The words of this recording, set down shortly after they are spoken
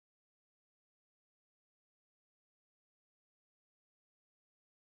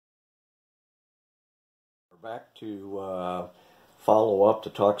Back to follow up to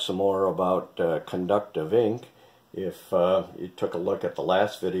talk some more about conductive ink. If you took a look at the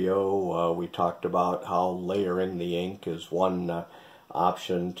last video, we talked about how layering the ink is one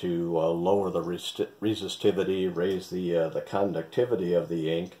option to lower the resistivity, raise the conductivity of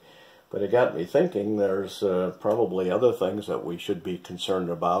the ink. But it got me thinking there's probably other things that we should be concerned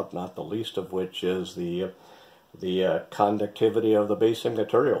about, not the least of which is the conductivity of the basic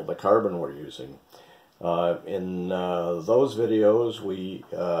material, the carbon we're using. In those videos we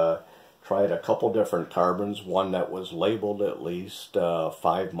tried a couple different carbons, one that was labeled at least 5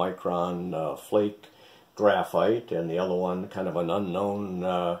 micron flake graphite, and the other one kind of an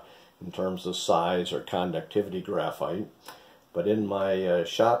unknown in terms of size or conductivity graphite. But in my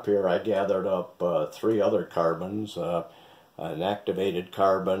shop here I gathered up 3 other carbons, an activated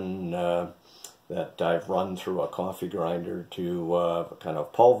carbon that I've run through a coffee grinder to kind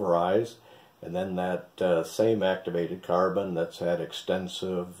of pulverize, and then that same activated carbon that's had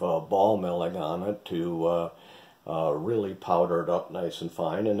extensive ball milling on it to really powder it up nice and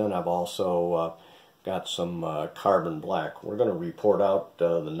fine. And then I've also got some carbon black. We're going to report out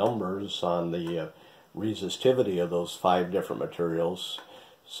the numbers on the resistivity of those 5 different materials,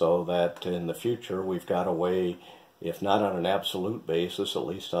 so that in the future we've got a way, if not on an absolute basis, at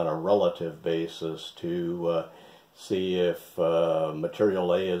least on a relative basis, to see if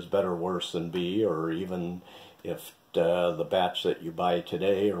material A is better or worse than B, or even if the batch that you buy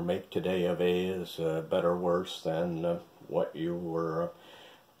today or make today of A is better or worse than what you were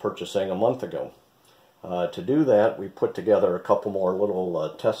purchasing a month ago. To do that, we put together a couple more little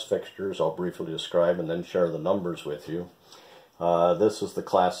test fixtures I'll briefly describe and then share the numbers with you. This is the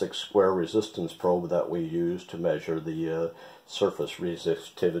classic square resistance probe that we use to measure the surface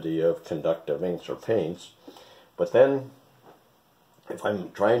resistivity of conductive inks or paints. But then, if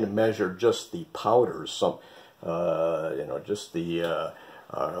I'm trying to measure just the powders, just the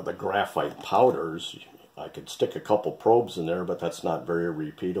graphite powders, I could stick a couple probes in there, but that's not very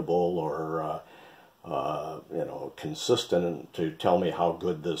repeatable or consistent to tell me how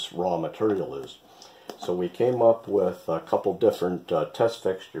good this raw material is. So we came up with a couple different test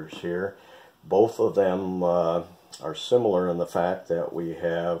fixtures here. Both of them are similar in the fact that we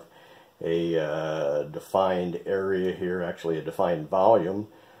have a defined area here, actually a defined volume,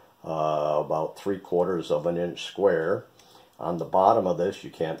 about 3/4 of an inch square. On the bottom of this,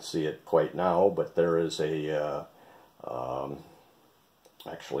 you can't see it quite now, but there is a,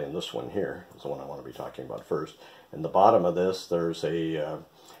 actually in this one here is the one I want to be talking about first. In the bottom of this, there's a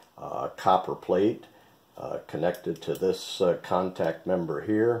copper plate connected to this contact member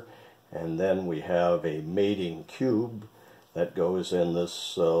here, and then we have a mating cube that goes in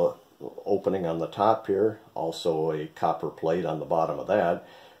this opening on the top here, also a copper plate on the bottom of that.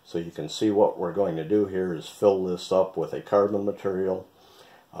 So you can see what we're going to do here is fill this up with a carbon material,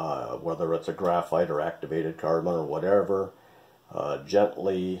 whether it's a graphite or activated carbon or whatever,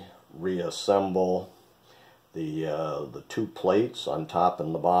 gently reassemble the 2 plates on top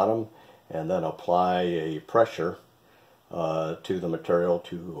and the bottom, and then apply a pressure to the material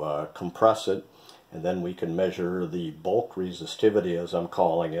to compress it. And then we can measure the bulk resistivity, as I'm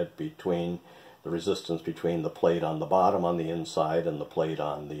calling it, between the resistance between the plate on the bottom on the inside and the plate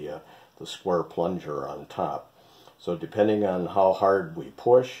on the square plunger on top. So depending on how hard we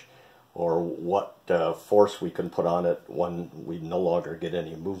push or what force we can put on it when we no longer get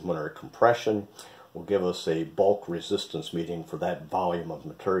any movement or compression, will give us a bulk resistance reading for that volume of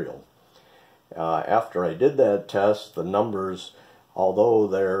material. After I did that test, the numbers, although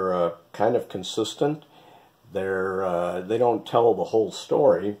they're kind of consistent, they don't tell the whole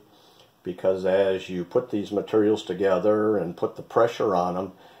story, because as you put these materials together and put the pressure on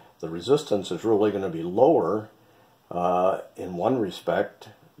them, the resistance is really going to be lower in one respect,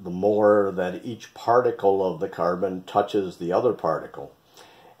 the more that each particle of the carbon touches the other particle.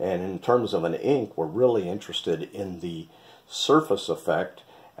 And in terms of an ink, we're really interested in the surface effect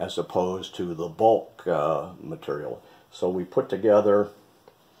as opposed to the bulk material. So we put together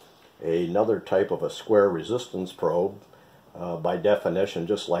another type of a square resistance probe. By definition,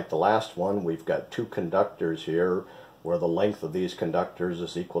 just like the last one, we've got 2 conductors here where the length of these conductors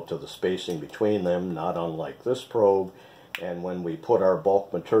is equal to the spacing between them, not unlike this probe. And when we put our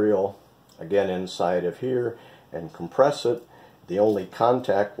bulk material again inside of here and compress it, the only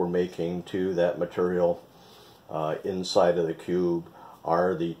contact we're making to that material inside of the cube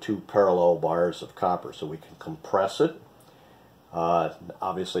are the 2 parallel bars of copper. So we can compress it,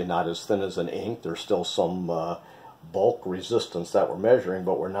 obviously not as thin as an ink. There's still some bulk resistance that we're measuring,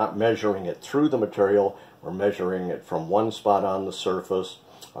 but we're not measuring it through the material. We're measuring it from one spot on the surface,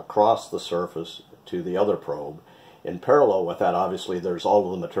 across the surface, to the other probe. In parallel with that, obviously, there's all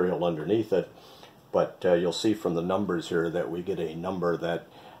of the material underneath it, but you'll see from the numbers here that we get a number that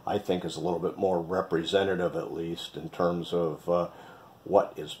I think is a little bit more representative, at least, in terms of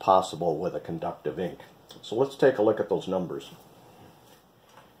what is possible with a conductive ink. So let's take a look at those numbers.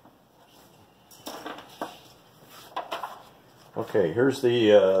 Okay, here's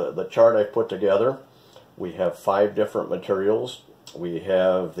the chart I put together. We have 5 different materials. We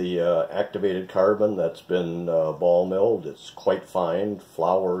have the activated carbon that's been ball milled. It's quite fine,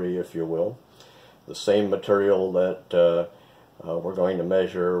 floury, if you will. The same material that we're going to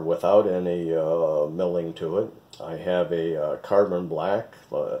measure without any milling to it. I have a carbon black,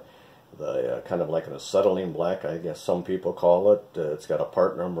 kind of like an acetylene black, I guess some people call it. It's got a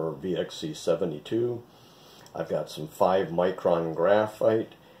part number VXC72. I've got some 5-micron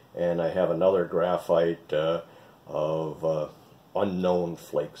graphite, and I have another graphite of unknown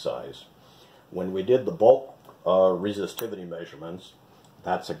flake size. When we did the bulk resistivity measurements,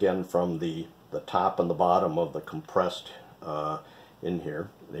 that's again from the top and the bottom of the compressed in here,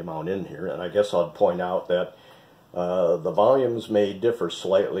 the amount in here. And I guess I'll point out that the volumes may differ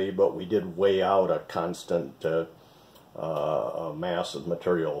slightly, but we did weigh out a constant mass of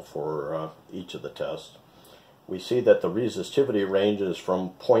material for each of the tests. We see that the resistivity ranges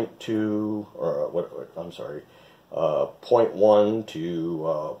from 0.2, or I'm sorry, 0.1 to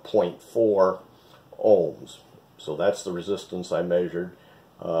 0.4 ohms. So that's the resistance I measured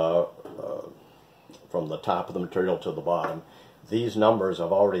from the top of the material to the bottom. These numbers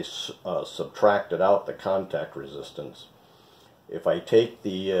I've already subtracted out the contact resistance. If I take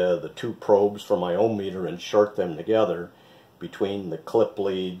the 2 probes from my ohm meter and short them together between the clip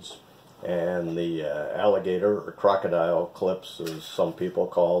leads and the alligator or crocodile clips, as some people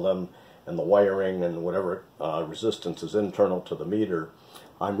call them, and the wiring and whatever resistance is internal to the meter,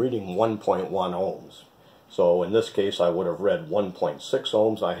 I'm reading 1.1 ohms. So in this case I would have read 1.6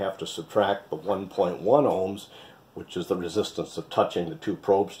 ohms. I have to subtract the 1.1 ohms, which is the resistance of touching the 2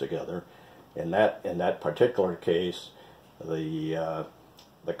 probes together. In that particular case, the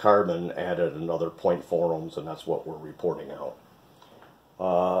carbon added another 0.4 ohms, and that's what we're reporting out.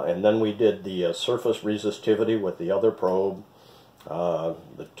 And then we did the surface resistivity with the other probe,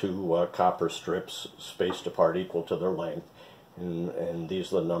 the 2 copper strips spaced apart equal to their length, and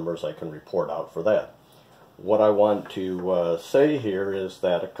these are the numbers I can report out for that. What I want to say here is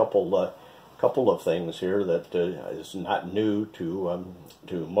that a couple of things here that is not new to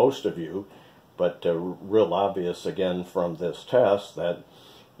most of you, but real obvious again from this test, that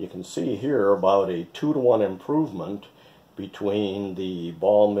you can see here about a 2-to-1 improvement between the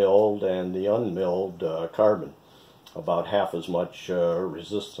ball milled and the unmilled carbon. About half as much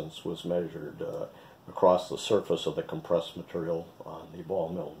resistance was measured across the surface of the compressed material on the ball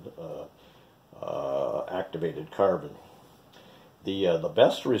milled activated carbon. The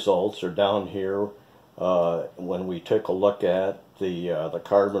best results are down here when we took a look at the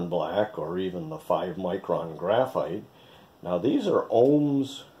carbon black, or even the 5-micron graphite. Now these are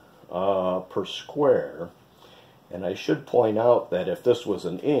ohms per square, and I should point out that if this was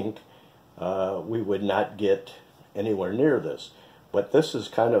an ink, we would not get anywhere near this. But this is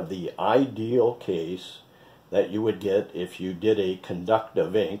kind of the ideal case that you would get if you did a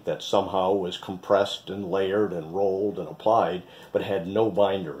conductive ink that somehow was compressed and layered and rolled and applied, but had no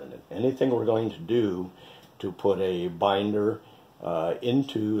binder in it. Anything we're going to do to put a binder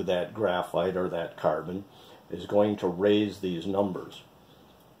into that graphite or that carbon is going to raise these numbers.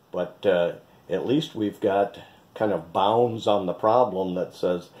 But at least we've got kind of bounds on the problem that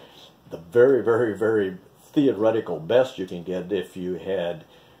says the very, very, very theoretical best you can get if you had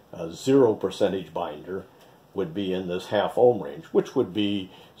a 0% binder would be in this half ohm range, which would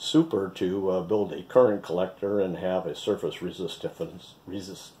be super to build a current collector and have a surface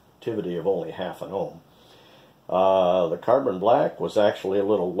resistivity of only half an ohm. The carbon black was actually a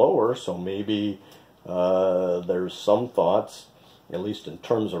little lower, so maybe there's some thoughts, at least in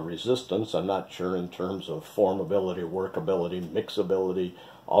terms of resistance. I'm not sure in terms of formability, workability, mixability,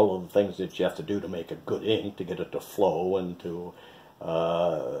 all of the things that you have to do to make a good ink, to get it to flow and to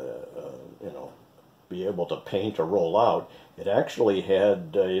you know, be able to paint or roll out. It actually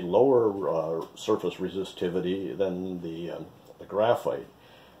had a lower surface resistivity than the graphite.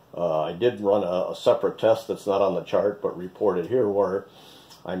 I did run a separate test that's not on the chart but reported here, where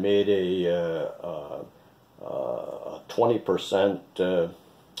I made a 20%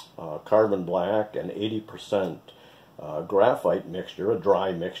 carbon black and 80% graphite mixture, a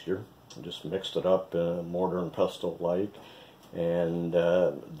dry mixture. I just mixed it up mortar and pestle like, and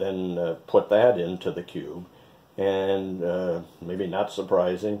then put that into the cube, and maybe not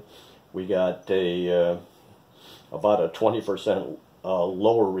surprising, we got a about a 20%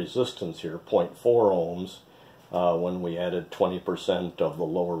 lower resistance here, 0.4 ohms, when we added 20% of the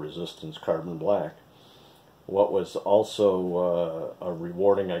lower resistance carbon black. What was also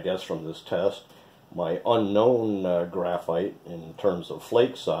rewarding, I guess, from this test, my unknown graphite in terms of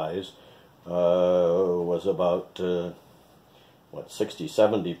flake size was about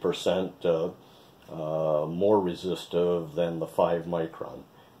 60–70% more resistive than the 5 micron.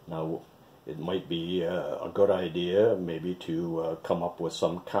 Now, it might be a good idea maybe to come up with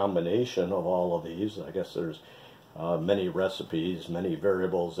some combination of all of these. I guess there's many recipes, many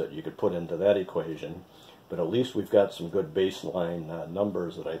variables that you could put into that equation, but at least we've got some good baseline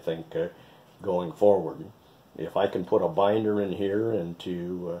numbers that I think going forward. If I can put a binder in here and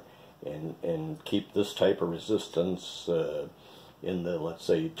keep this type of resistance in the, let's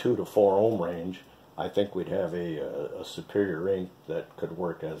say, 2 to 4 ohm range, I think we'd have a superior ink that could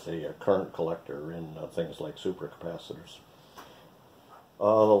work as a current collector in things like supercapacitors. The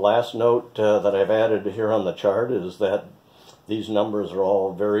last note that I've added here on the chart is that these numbers are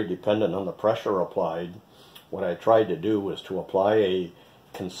all very dependent on the pressure applied. What I tried to do was to apply a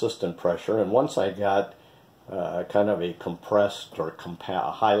consistent pressure, and once I got kind of a compressed or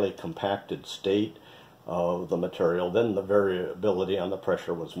a highly compacted state of the material, then the variability on the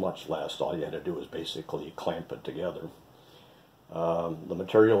pressure was much less. All you had to do was basically clamp it together. The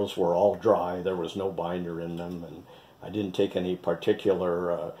materials were all dry, there was no binder in them, and I didn't take any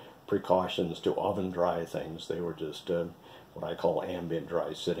particular precautions to oven dry things. They were just what I call ambient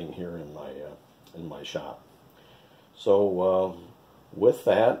dry, sitting here in my shop. So with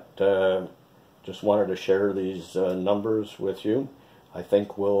that, just wanted to share these numbers with you. I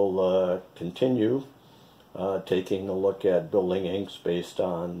think we'll continue taking a look at building inks based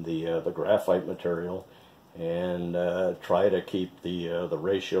on the graphite material, and try to keep the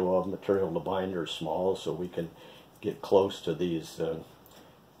ratio of material to binder small so we can get close to these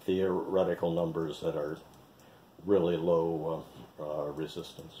theoretical numbers that are really low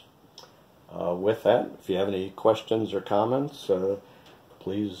resistance. With that, if you have any questions or comments,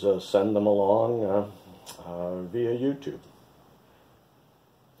 please send them along via YouTube.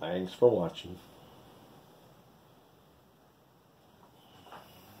 Thanks for watching.